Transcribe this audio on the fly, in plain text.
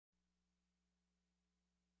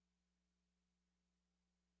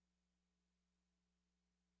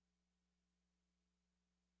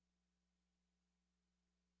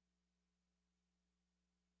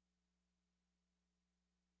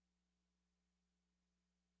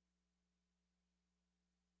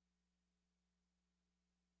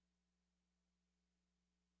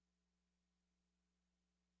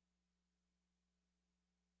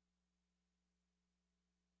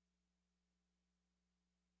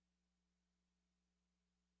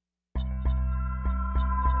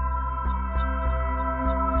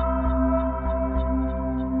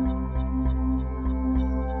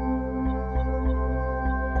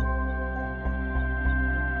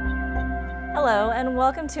Hello, and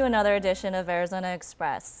welcome to another edition of Arizona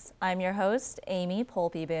Express. I'm your host, Amy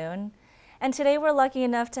Polpy Boone, and today we're lucky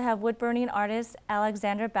enough to have wood-burning artist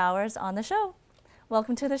Alexandra Bowers on the show.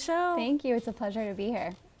 Welcome to the show. Thank you. It's a pleasure to be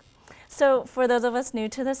here. So, for those of us new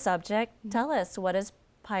to the subject, tell us, what is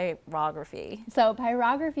pyrography? So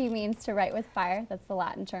pyrography means to write with fire. That's the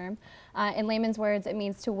Latin term. In layman's words, it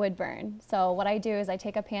means to wood burn. So what I do is I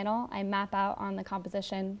take a panel, I map out on the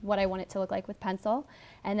composition what I want it to look like with pencil,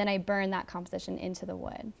 and then I burn that composition into the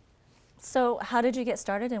wood. So how did you get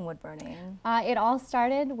started in wood burning? It all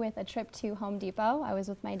started with a trip to Home Depot. I was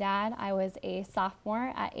with my dad. I was a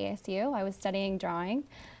sophomore at ASU. I was studying drawing.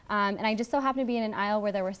 And I just so happened to be in an aisle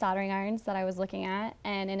where there were soldering irons that I was looking at,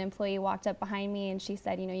 and an employee walked up behind me and she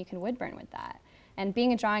said, you know, you can wood burn with that. And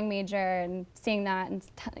being a drawing major and seeing that and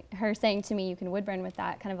her saying to me, you can wood burn with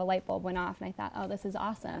that, kind of a light bulb went off, and I thought, oh, this is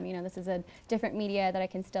awesome. You know, this is a different media that I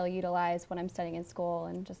can still utilize when I'm studying in school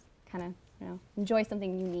and just kind of, you know, enjoy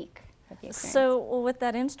something unique with the experience. So with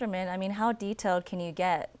that instrument, I mean, how detailed can you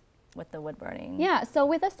get with the wood burning? Yeah, so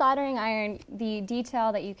with a soldering iron, the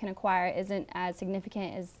detail that you can acquire isn't as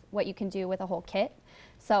significant as what you can do with a whole kit.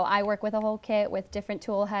 So I work with a whole kit with different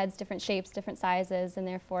tool heads, different shapes, different sizes, and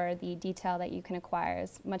therefore the detail that you can acquire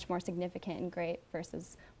is much more significant and great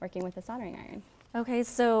versus working with a soldering iron. Okay,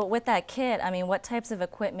 so with that kit, I mean, what types of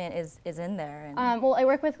equipment is in there? Well, I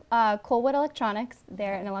work with Colwood Electronics.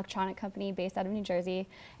 They're an electronic company based out of New Jersey,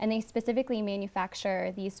 and they specifically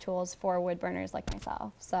manufacture these tools for wood burners like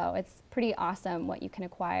myself. So it's pretty awesome what you can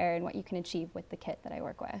acquire and what you can achieve with the kit that I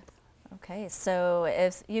work with. Okay, so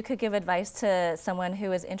if you could give advice to someone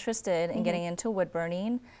who is interested in getting into wood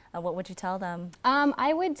burning, what would you tell them?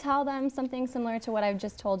 I would tell them something similar to what I've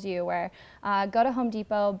just told you, where go to Home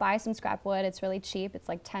Depot, buy some scrap wood. It's really cheap. It's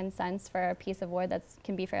like 10 cents for a piece of wood that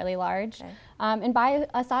can be fairly large. Okay. And buy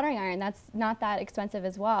a soldering iron. That's not that expensive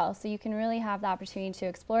as well. So you can really have the opportunity to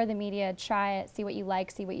explore the media, try it, see what you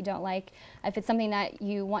like, see what you don't like. If it's something that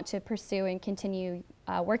you want to pursue and continue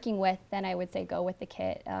working with, then I would say go with the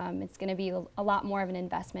kit. It's going to be a lot more of an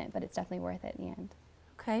investment, but it's definitely worth it in the end.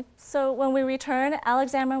 Okay, so when we return,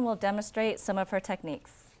 Alexandra will demonstrate some of her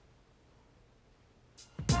techniques.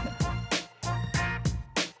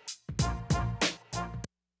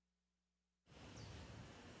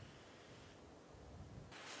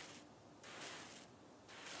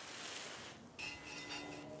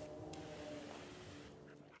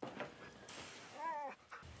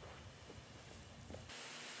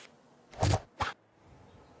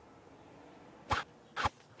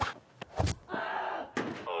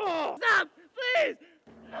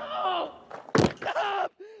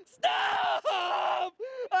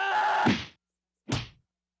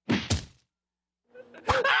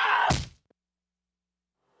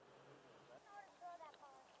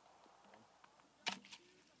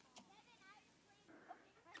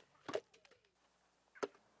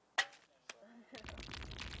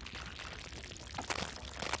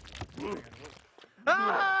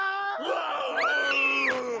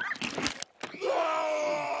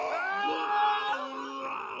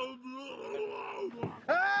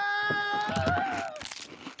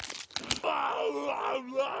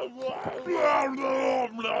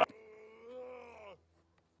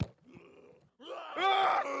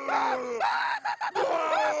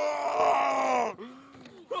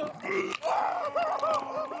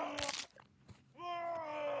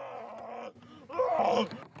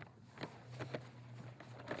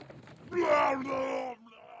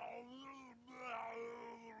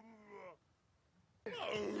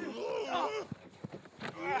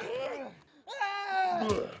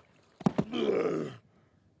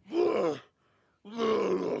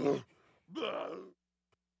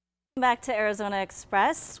 Back to Arizona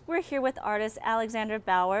Express. We're here with artist Alexandra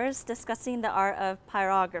Bowers discussing the art of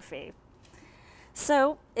pyrography.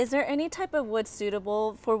 So, is there any type of wood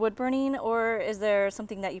suitable for wood burning, or is there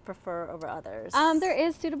something that you prefer over others? There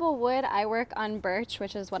is suitable wood. I work on birch,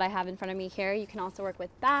 which is what I have in front of me here. You can also work with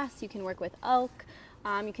bass, you can work with oak.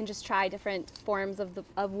 You can just try different forms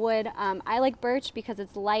of wood. I like birch because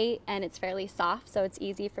it's light and it's fairly soft, so it's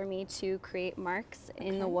easy for me to create marks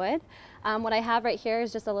in the wood. What I have right here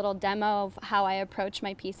is just a little demo of how I approach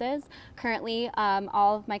my pieces. Currently,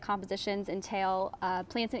 all of my compositions entail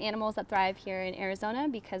plants and animals that thrive here in Arizona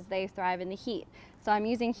because they thrive in the heat. So I'm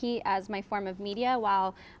using heat as my form of media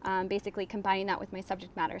while basically combining that with my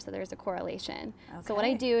subject matter, so there's a correlation. Okay. So what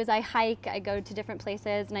I do is I hike, I go to different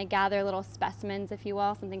places, and I gather little specimens, if you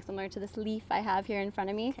will, something similar to this leaf I have here in front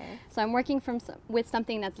of me. Okay. So I'm working with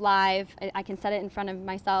something that's live. I can set it in front of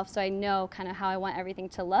myself so I know kind of how I want everything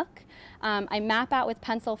to look. I map out with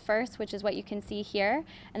pencil first, which is what you can see here.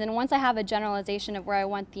 And then once I have a generalization of where I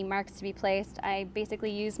want the marks to be placed, I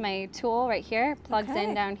basically use my tool right here, plugs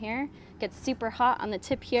in down here, gets super hot on the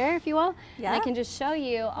tip here, if you will. Yeah. And I can just show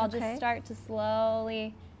you, I'll just start to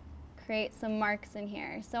slowly create some marks in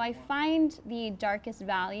here. So I find the darkest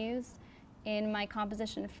values in my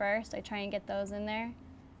composition first. I try and get those in there.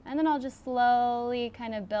 And then I'll just slowly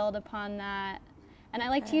kind of build upon that. And I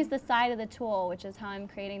like to use the side of the tool, which is how I'm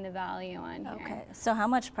creating the value on here. Okay, so how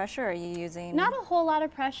much pressure are you using? Not a whole lot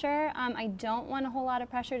of pressure. I don't want a whole lot of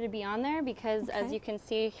pressure to be on there because as you can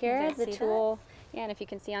see here, the tool, and if you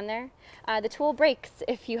can see on there, the tool breaks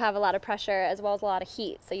if you have a lot of pressure as well as a lot of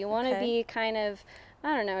heat. So you want to be kind of,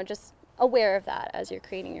 I don't know, just aware of that as you're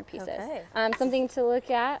creating your pieces. Okay. Something to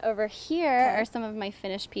look at over here are some of my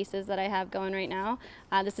finished pieces that I have going right now.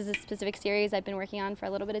 This is a specific series I've been working on for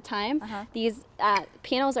a little bit of time. These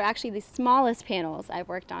panels are actually the smallest panels I've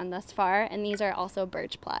worked on thus far, and these are also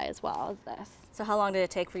birch ply as well as this. So how long did it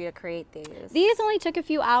take for you to create these? These only took a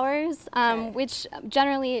few hours, which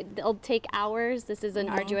generally they'll take hours. This is an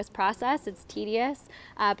arduous process. It's tedious,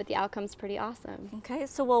 but the outcome's pretty awesome. Okay,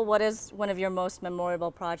 so well, what is one of your most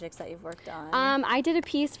memorable projects that you've worked on? I did a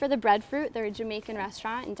piece for the Breadfruit. They're a Jamaican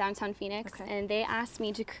restaurant in downtown Phoenix, and they asked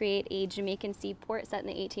me to create a Jamaican seaport set in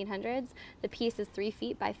the 1800s. The piece is 3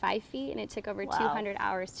 feet by 5 feet, and it took over 200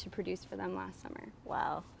 hours to produce for them last summer.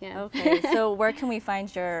 Wow. Yeah. Okay, so where can we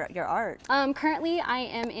find your art? Currently, I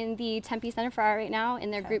am in the Tempe Center for Art right now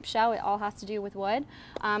in their group show. It all has to do with wood.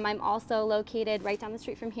 I'm also located right down the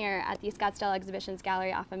street from here at the Scottsdale Exhibitions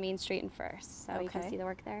Gallery off of Main Street and First. So you can see the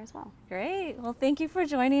work there as well. Great. Well, thank you for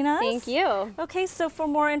joining us. Thank you. Okay, so for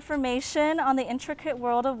more information on the intricate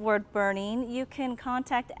world of wood burning, you can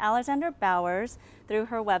contact Alexandra Bowers through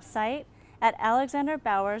her website at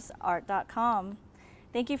alexandrabowersart.com.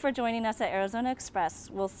 Thank you for joining us at Arizona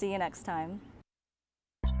Express. We'll see you next time.